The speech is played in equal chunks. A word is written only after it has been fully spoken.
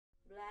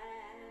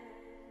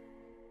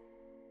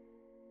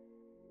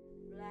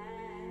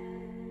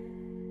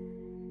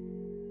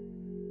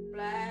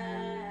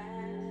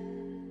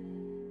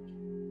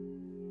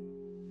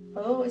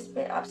it's a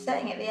bit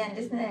upsetting at the end,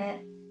 isn't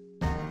it?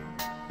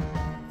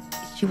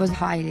 She was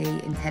highly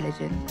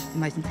intelligent, the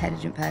most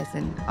intelligent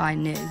person I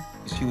knew.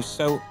 She was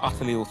so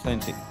utterly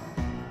authentic.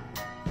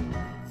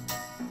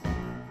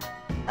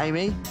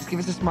 Amy, just give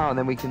us a smile and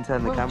then we can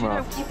turn the camera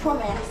off. You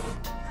promise?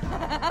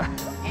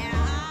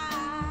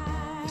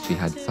 She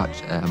had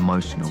such an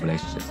emotional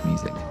relationship to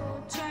music.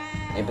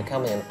 You're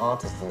becoming an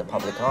artist in the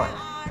public eye.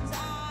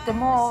 The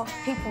more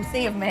people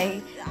see of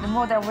me, the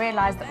more they'll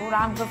realise that all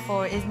I'm good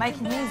for is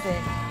making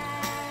music.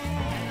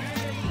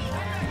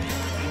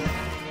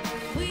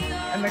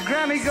 And the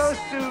Grammy goes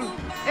to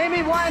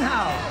Amy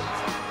Winehouse.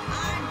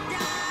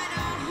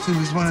 She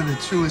was one of the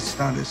truest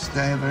artists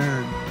I ever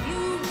heard.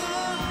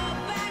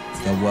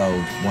 The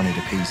world wanted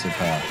a piece of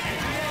her.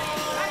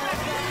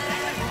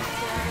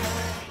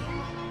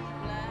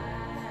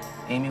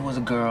 Amy was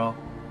a girl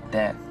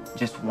that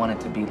just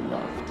wanted to be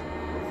loved.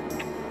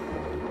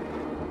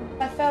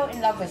 I fell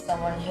in love with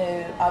someone who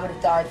I would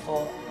have died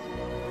for.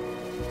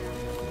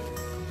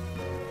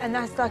 And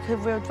that's like a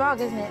real drug,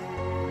 isn't it?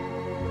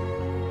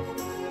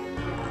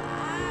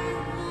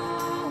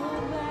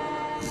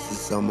 This is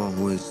someone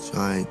who is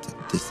trying to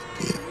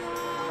disappear.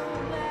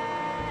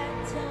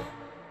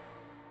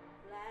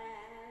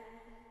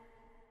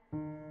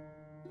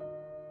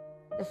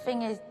 The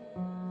thing is,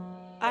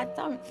 I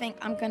don't think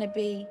I'm going to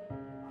be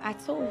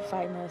at all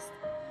famous.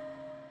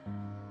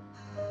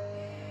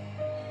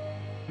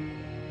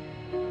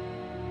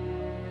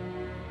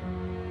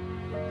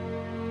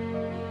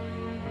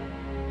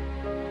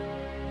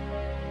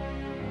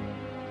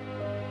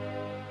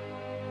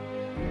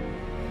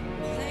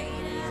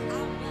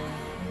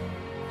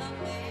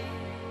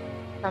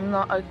 I'm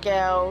not a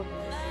girl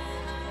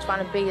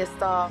trying to be a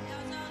star.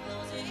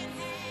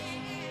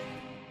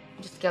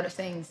 I'm just a girl that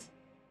sings.